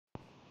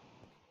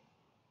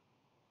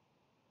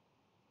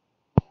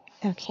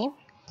Okay.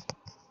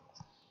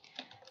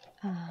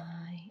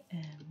 I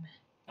am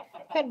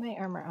putting my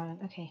armor on.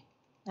 Okay.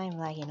 I'm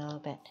lagging a little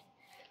bit.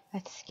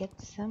 Let's get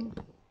some...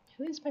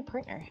 Who is my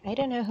partner? I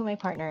don't know who my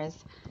partner is.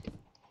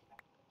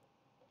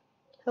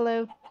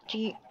 Hello,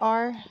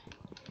 GR.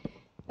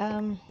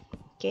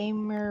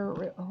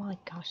 Gamer... Oh my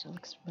gosh, that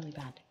looks really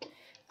bad.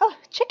 Oh,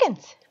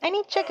 chickens! I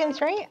need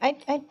chickens, right?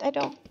 I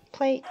don't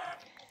play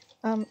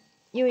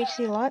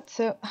UHC a lot,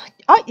 so...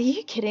 Oh, are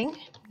you kidding?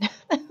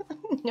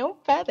 No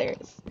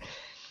feathers.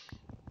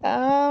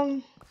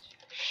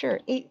 Sure.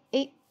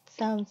 Eight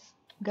sounds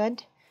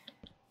good.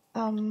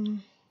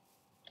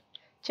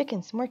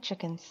 Chickens, more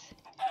chickens.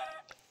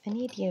 I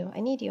need you.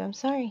 I'm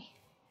sorry.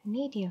 I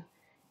need you.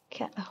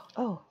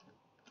 Oh.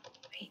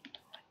 Wait,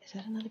 is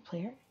that another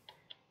player?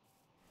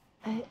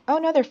 Oh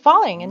no, they're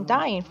falling and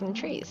dying from the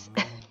trees.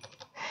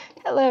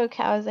 Hello,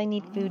 cows. I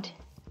need food.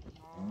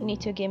 You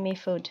need to give me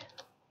food.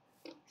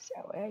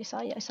 So I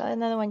saw you. I saw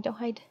another one. Don't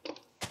hide.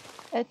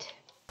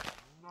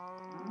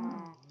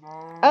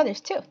 Oh,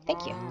 there's two.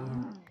 Thank you.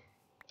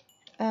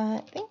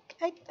 I think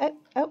I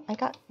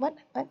got what?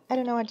 I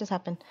don't know what just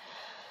happened.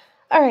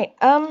 All right.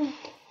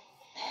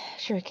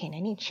 Sugarcane. I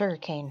need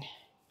sugarcane.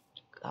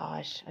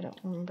 Gosh, I don't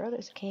remember.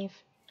 There's a cave.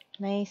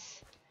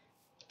 Nice.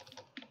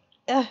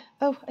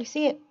 Oh, I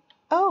see it.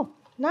 Oh,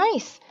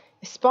 nice.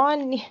 I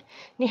spawned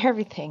near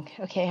everything.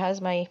 Okay,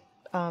 how's my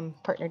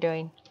partner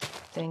doing?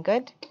 Doing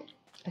good?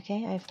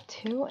 Okay, I have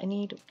two. I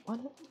need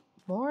one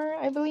more,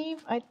 I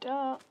believe.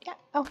 Yeah.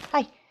 Oh,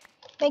 hi.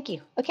 Thank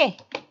you. Okay,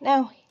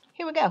 now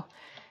here we go.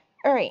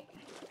 All right.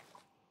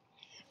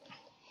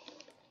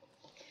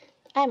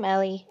 I'm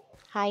Ellie.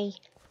 Hi.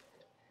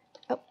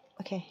 Oh,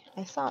 okay.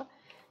 I saw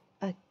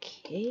a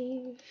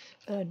cave.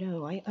 Oh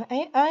no,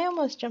 I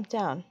almost jumped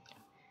down.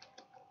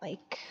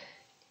 Like,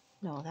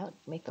 no, that would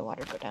make the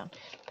water go down.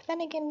 But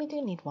then again, we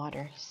do need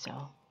water,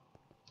 so.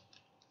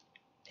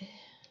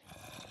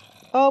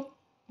 Oh,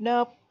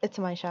 nope, it's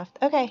a mine shaft.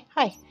 Okay,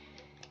 hi.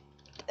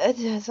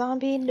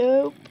 Zombie,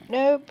 nope.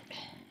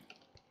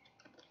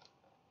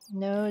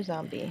 No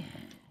zombie.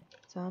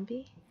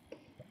 Zombie?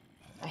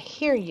 I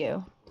hear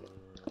you.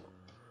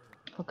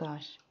 Oh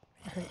gosh.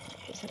 I heard,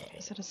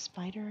 is that a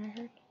spider I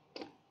heard?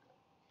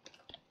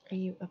 Are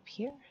you up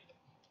here?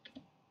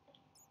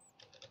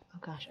 Oh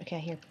gosh, okay, I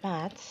hear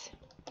bats.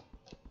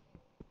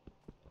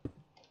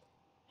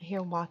 I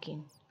hear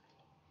walking.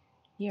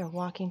 You're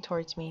walking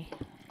towards me.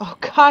 Oh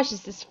gosh,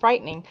 this is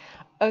frightening.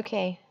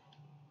 Okay.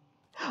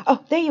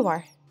 Oh, there you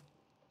are.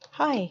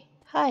 Hi.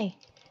 I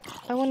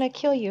want to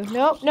kill you.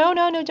 No,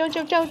 don't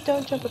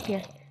jump up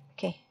here.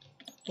 Okay,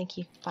 thank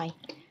you, bye.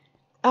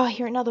 Oh, I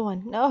hear another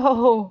one.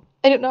 No,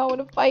 I don't know, I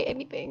want to fight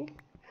anything.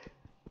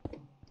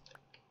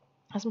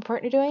 How's my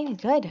partner doing?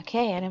 Good,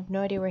 okay, I have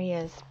no idea where he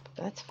is.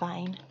 But that's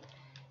fine.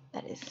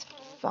 That is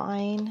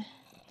fine.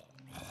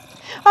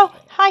 Oh,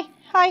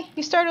 hi,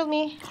 you startled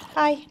me.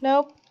 Hi,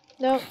 no,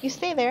 you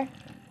stay there.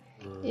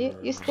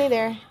 You stay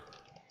there.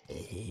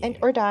 And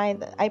or die.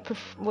 I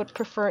would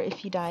prefer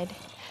if you died.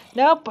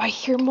 Nope, I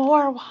hear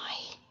more. Why?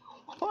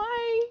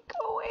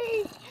 Go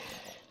away.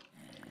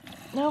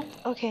 Nope.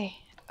 Okay,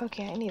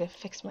 I need to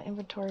fix my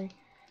inventory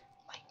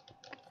like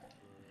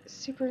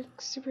super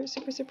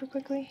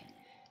quickly.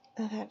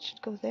 That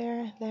should go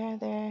there.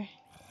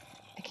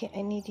 Okay,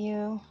 I need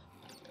you.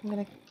 I'm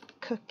gonna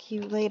cook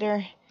you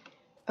later.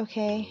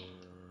 Okay.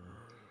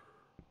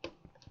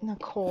 No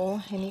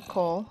coal. I need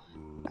coal.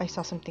 I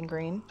saw something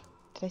green.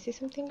 Did I see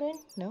something green?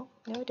 No,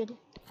 I didn't.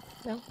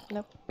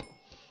 Nope.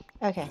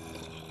 Okay.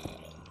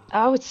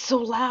 Oh, it's so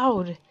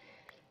loud.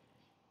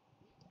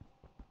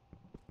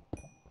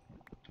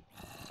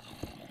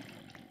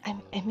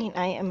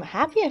 I am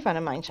happy I found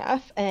a mine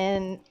shaft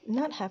and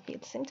not happy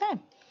at the same time.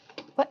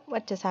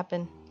 What just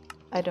happened?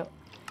 I don't...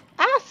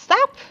 Ah,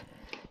 stop!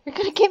 You're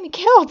gonna get me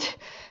killed!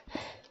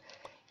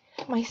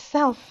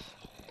 Myself.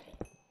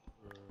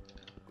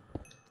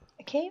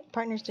 Okay,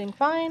 partner's doing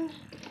fine.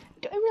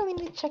 Do I really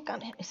need to check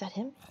on him? Is that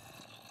him?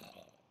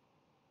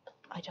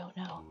 I don't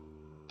know.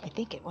 I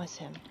think it was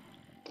him.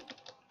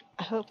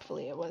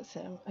 Hopefully it was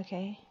him.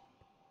 Okay.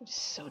 It's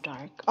so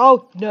dark.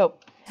 Oh, no.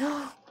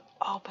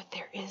 Oh, but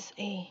there is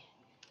a...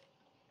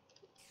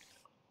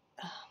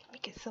 let me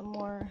get some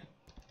more...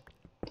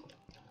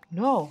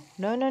 No.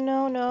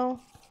 No.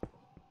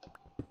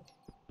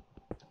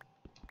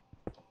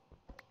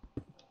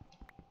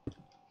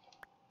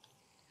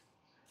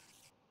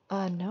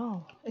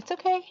 It's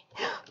okay.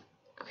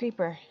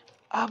 Creeper.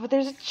 Oh, but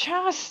there's a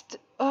chest.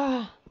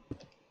 Hi.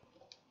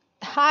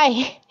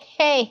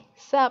 Hey,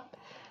 sup?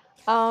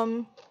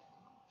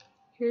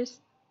 Here's...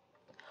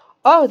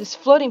 Oh, this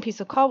floating piece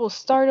of cobble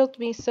startled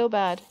me so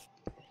bad.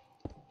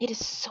 It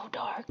is so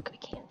dark. I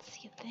can't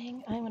see a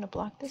thing. I'm gonna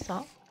block this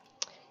off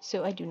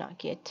so I do not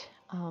get,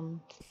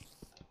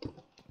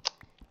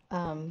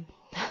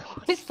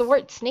 what is the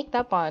word? Snaked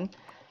up on.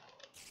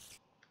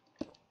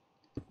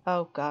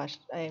 Oh gosh,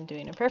 I am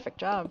doing a perfect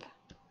job.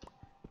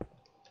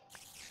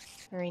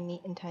 Very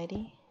neat and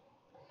tidy.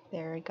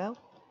 There we go.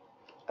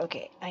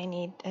 Okay, I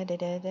need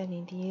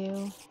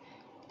you.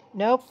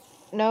 Nope.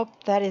 Nope.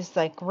 That is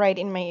like right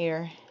in my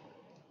ear.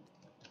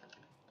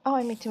 Oh,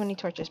 I made too many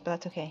torches, but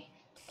that's okay.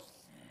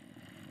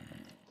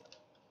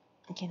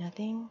 Okay,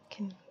 nothing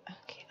can...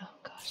 Okay, oh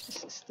gosh,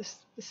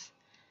 this...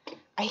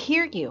 I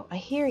hear you,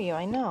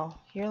 I know.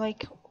 You're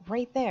like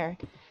right there.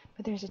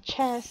 But there's a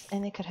chest,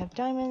 and it could have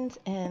diamonds,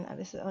 and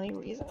this is the only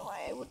reason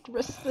why I would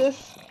risk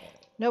this.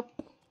 Nope.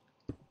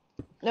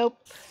 Nope.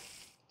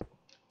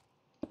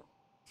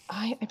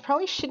 I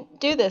probably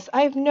shouldn't do this.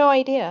 I have no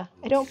idea.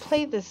 I don't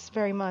play this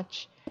very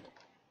much.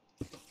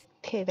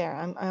 Okay, there.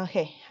 I'm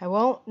okay. I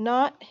won't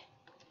not...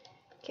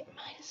 Okay,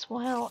 might as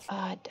well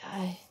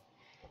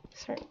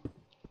start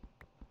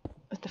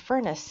with the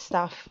furnace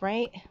stuff,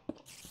 right?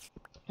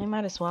 I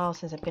might as well,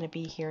 since I'm going to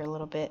be here a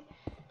little bit.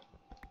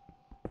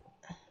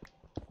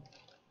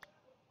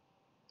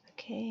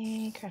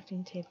 Okay,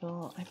 crafting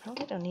table. I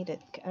probably don't need it.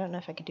 I don't know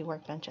if I could do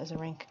workbench as a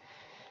rank.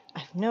 I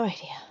have no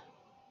idea.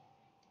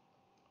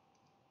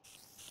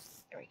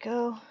 There we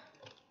go.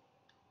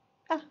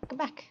 Ah, come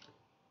back.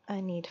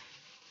 I need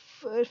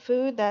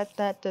food.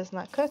 That does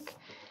not cook.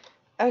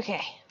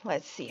 Okay,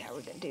 let's see how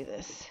we're going to do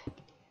this.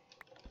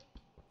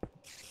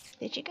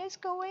 Did you guys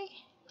go away?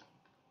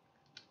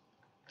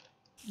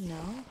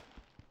 No.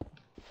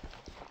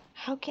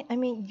 How can... I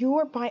mean,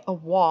 you're by a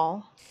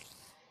wall.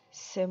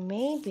 So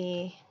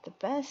maybe the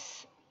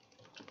best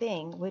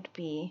thing would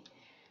be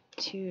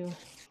to...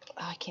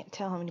 Oh, I can't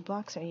tell how many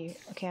blocks are you.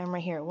 Okay, I'm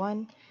right here.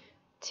 1,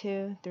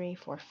 2, 3,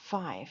 4,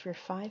 5. You're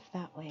 5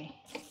 that way.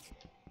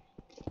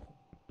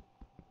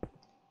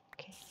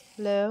 Okay.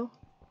 Hello?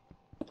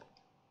 Oh,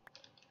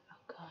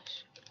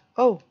 gosh.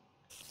 Oh!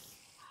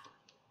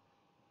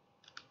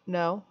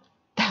 No.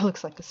 That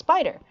looks like a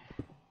spider.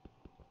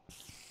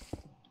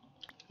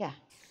 Yeah.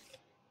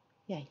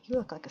 Yeah, you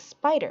look like a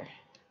spider.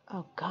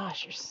 Oh,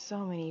 gosh, there's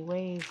so many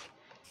ways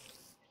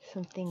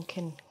something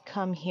can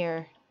come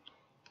here.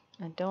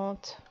 Now,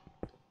 don't...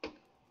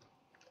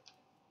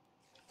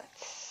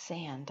 That's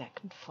sand that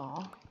can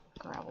fall.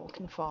 Gravel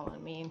can fall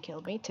on me and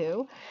kill me,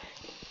 too.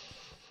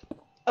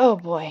 Oh,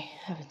 boy.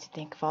 Having to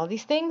think of all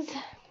these things.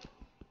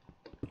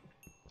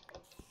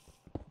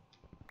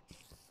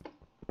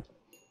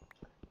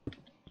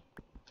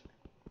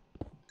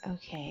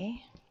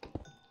 Okay.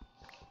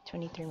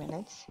 23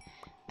 minutes.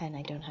 And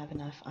I don't have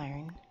enough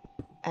iron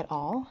at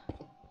all.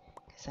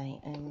 Because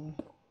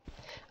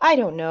I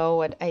don't know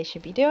what I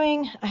should be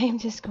doing. I am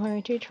just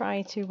going to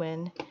try to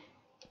win.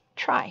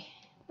 Try.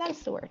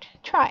 That's the word.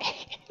 Try.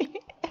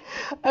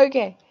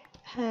 Okay.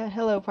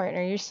 Hello,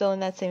 partner. You're still in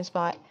that same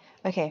spot.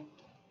 Okay.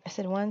 I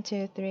said 1,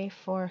 2, 3,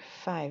 4,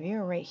 5.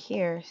 You're right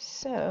here.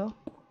 So,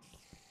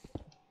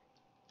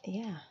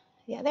 yeah.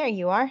 Yeah, there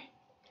you are.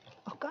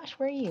 Oh, gosh.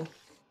 Where are you?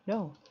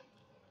 No.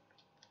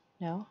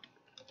 No.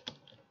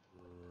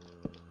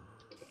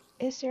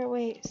 Is there a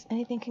way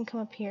anything can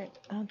come up here?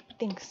 I don't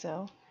think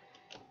so.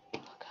 Oh,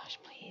 gosh,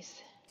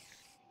 please.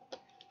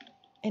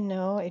 And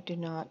no, I do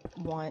not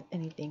want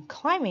anything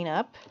climbing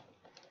up.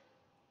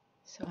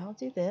 So I'll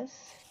do this.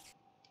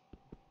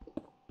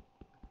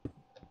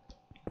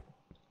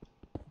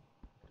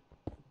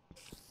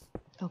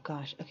 Oh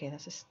gosh, okay,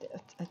 that's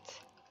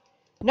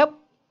nope.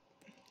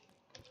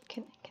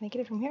 Can I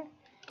get it from here?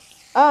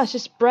 Oh, it's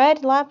just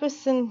bread,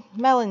 lapis, and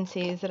melon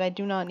seeds that I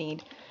do not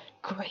need.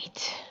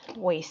 Great.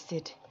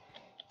 Wasted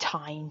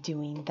time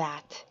doing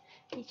that.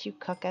 Did you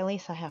cook? At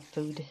least I have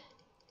food.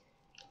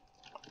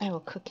 I will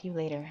cook you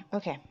later.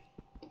 Okay.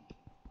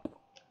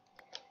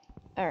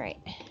 Alright.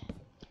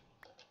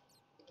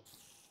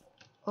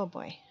 Oh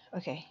boy.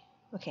 Okay.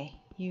 Okay.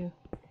 You...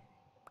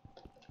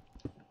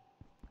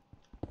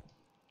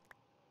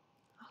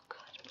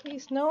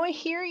 Please, no, I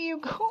hear you.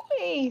 Go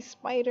away,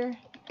 spider.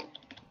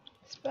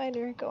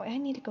 Spider, go away. I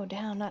need to go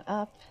down, not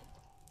up.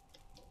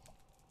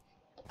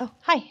 Oh,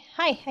 hi.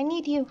 Hi, I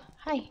need you.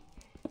 Hi.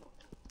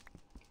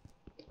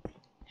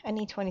 I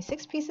need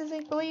 26 pieces, I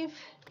believe.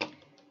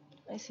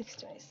 26,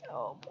 20.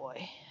 Oh,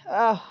 boy.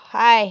 Oh,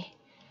 hi.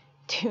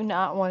 Do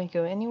not want to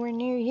go anywhere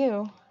near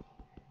you.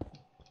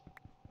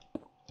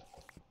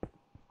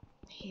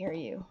 I hear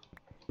you.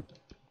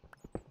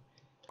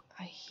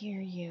 I hear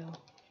you.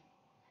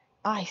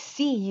 I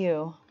see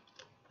you.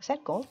 Was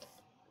that gold?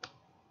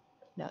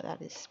 No,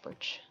 that is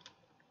birch.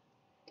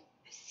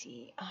 I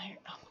see iron.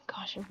 Oh my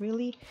gosh, I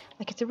really...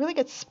 Like, it's a really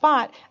good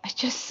spot.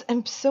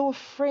 I'm so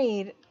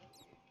afraid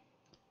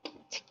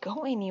to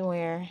go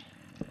anywhere.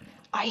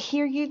 I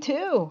hear you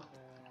too.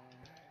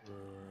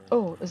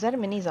 Oh, is that a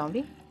mini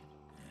zombie?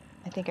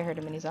 I think I heard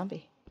a mini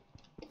zombie.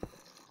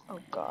 Oh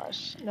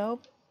gosh,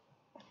 nope.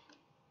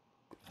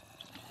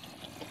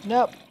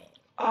 Nope.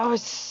 Oh,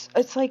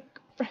 it's like...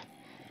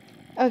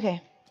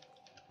 Okay.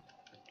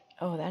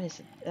 Oh, that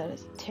is a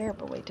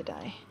terrible way to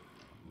die.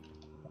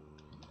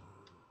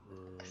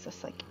 Cause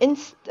that's like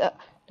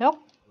nope.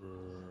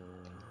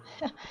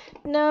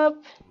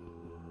 Nope.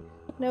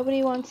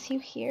 Nobody wants you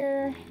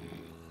here.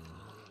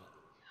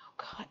 Oh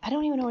god, I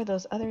don't even know where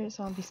those other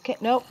zombies came.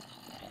 Nope.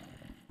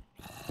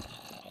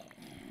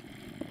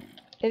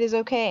 It is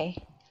okay.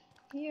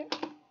 Here.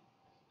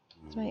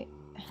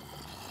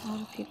 All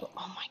the people.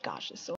 Oh my gosh, it's so